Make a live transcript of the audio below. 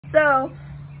So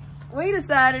we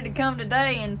decided to come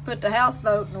today and put the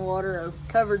houseboat in the water, or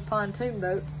covered pontoon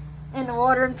boat in the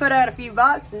water, and put out a few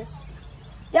boxes.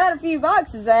 Got a few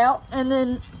boxes out, and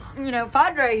then, you know,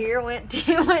 Padre here went to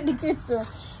get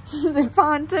the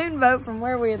pontoon boat from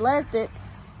where we had left it.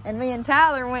 And me and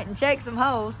Tyler went and checked some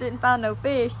holes, didn't find no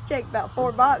fish, checked about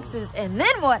 4 boxes, and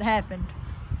then what happened?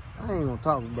 I ain't gonna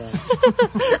talk about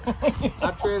it.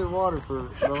 I treaded water for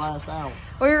the last hour.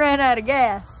 We ran out of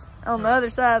gas on the other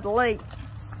side of the lake.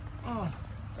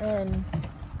 And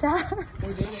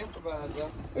we did improvise,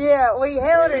 though. yeah, we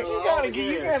held it. You gotta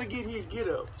get his get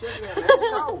up. Check it out. It's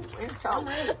cold. It's cold.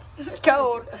 It's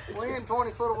cold. We're in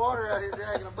 20 foot of water out here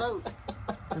dragging a boat.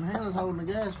 And Hannah's holding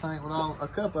the gas tank with a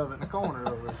cup of it in the corner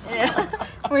over there. Yeah,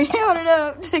 we held it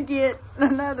up to get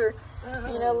another,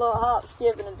 you know, little hop,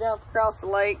 skip, and a jump across the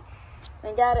lake,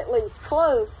 and got at least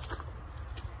close.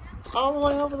 All the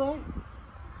way over there?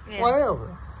 Yeah. Way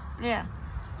over? Yeah.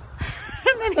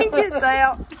 And then he gets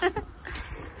out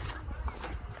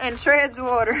and treads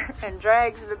water and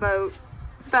drags the boat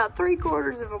about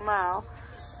 3/4 of a mile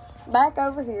back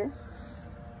over here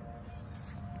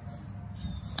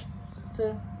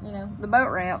to, you know, the boat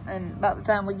ramp. And about the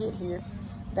time we get here,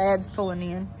 Dad's pulling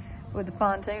in with the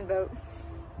pontoon boat.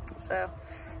 So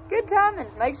good timing,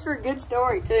 makes for a good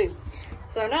story too.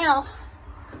 So now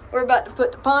we're about to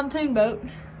put the pontoon boat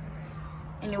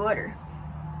in the water.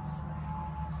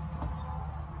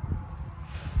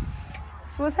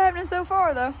 So what's happening so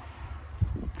far though?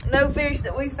 No fish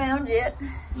that we found yet,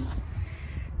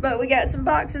 but we got some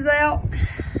boxes out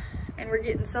and we're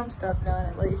getting some stuff done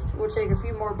at least. We'll check a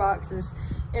few more boxes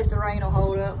if the rain will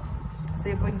hold up.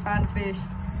 See if we can find a fish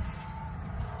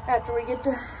after we get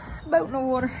the boat in the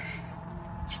water.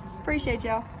 Appreciate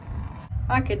y'all.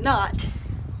 I could not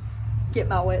get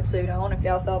my wetsuit on. If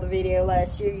y'all saw the video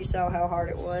last year, you saw how hard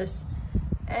it was.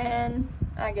 And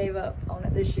I gave up on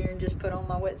it this year and just put on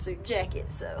my wetsuit jacket.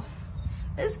 So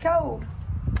it's cold,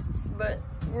 but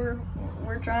we're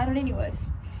trying it anyways.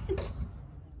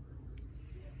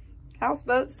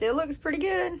 Houseboat still looks pretty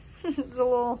good. It's a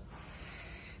little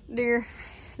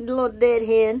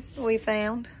deadhead we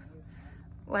found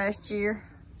last year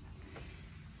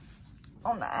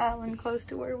on the island close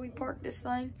to where we parked this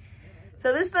thing.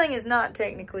 So this thing is not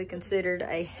technically considered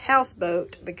a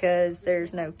houseboat because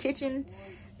there's no kitchen,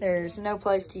 there's no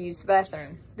place to use the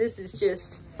bathroom. This is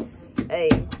just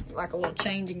like a little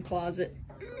changing closet.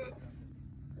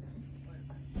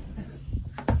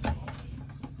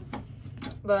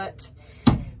 But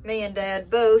me and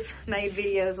Dad both made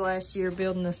videos last year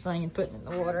building this thing and putting it in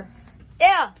the water.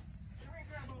 Yeah!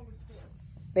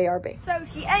 BRB. So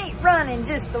she ain't running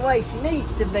just the way she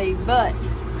needs to be, but...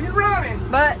 You're running!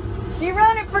 But she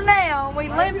running for now, and we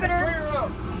limping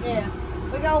her. Yeah.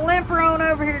 We gonna limp her on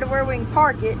over here to where we can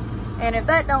park it. And if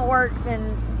that don't work,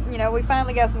 then, you know, we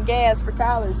finally got some gas for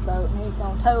Tyler's boat, and he's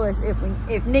gonna tow us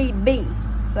if need be.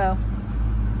 So,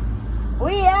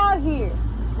 we out here.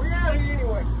 We out here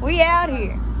anyway. We out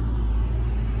here.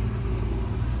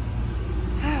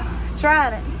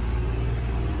 Trying it.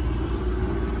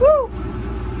 Woo!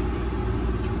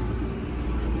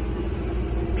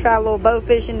 Try a little bow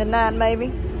fishing tonight,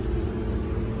 maybe.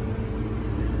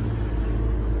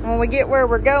 When we get where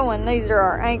we're going, these are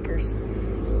our anchors.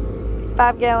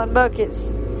 5-gallon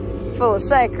buckets full of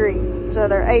saccharin, so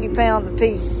they're 80 pounds a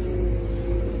piece.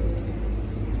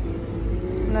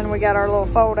 And then we got our little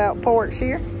fold-out porch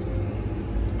here.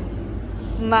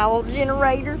 My little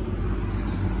generator.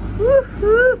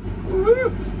 Woo-hoo!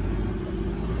 Woo-hoo!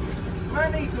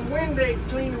 Might need some Windex to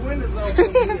clean the windows off a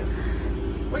bit.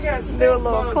 We got stink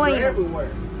bugs everywhere.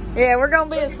 Yeah, we're gonna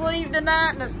be asleep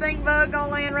tonight and a stink bug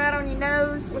gonna land right on your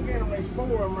nose. Look at them, there's 4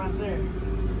 of them right there.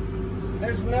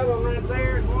 There's another one right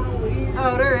there, there's one over here.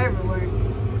 Oh, they're everywhere.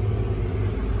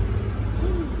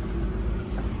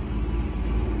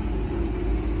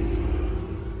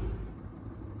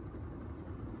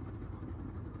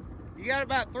 You got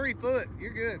about 3 foot,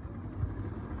 you're good.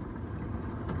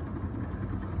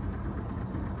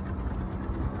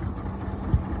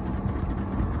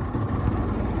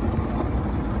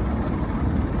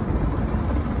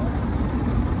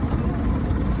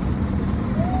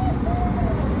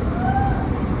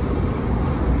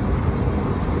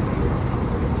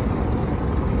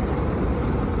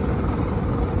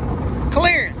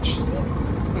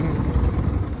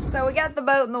 So we got the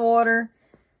boat in the water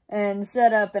and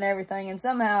set up and everything, and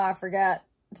somehow I forgot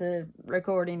to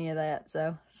record any of that.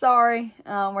 So sorry.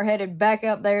 We're headed back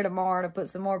up there tomorrow to put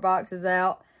some more boxes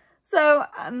out. So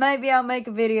maybe I'll make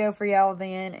a video for y'all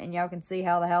then, and y'all can see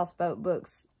how the houseboat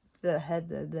looks.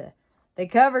 The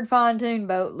covered pontoon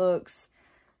boat looks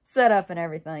set up and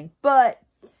everything. But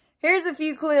Here's a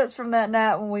few clips from that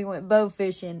night when we went bow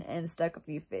fishing and stuck a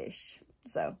few fish.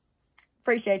 So,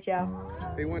 appreciate y'all.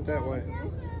 He went that way.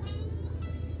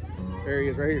 There he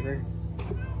is, right here, right here.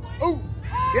 Oh,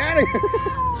 got him!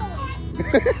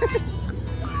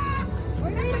 We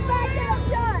need a backup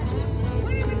shot.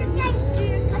 Put him in the boat,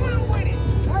 kid. Come on with it.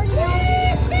 Hurry up.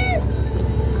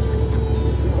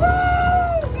 Woo!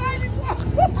 Baby,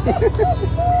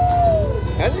 woo!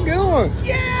 How's it going?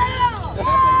 Yeah!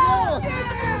 How's it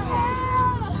going?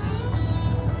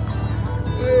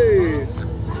 Hey,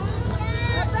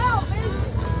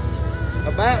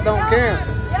 about don't count.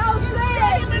 Y'all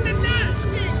said him in the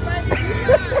nightstick, baby.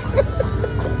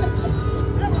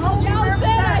 Y'all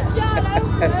said I shot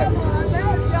over. Now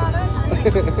I shot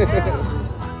over. Yeah.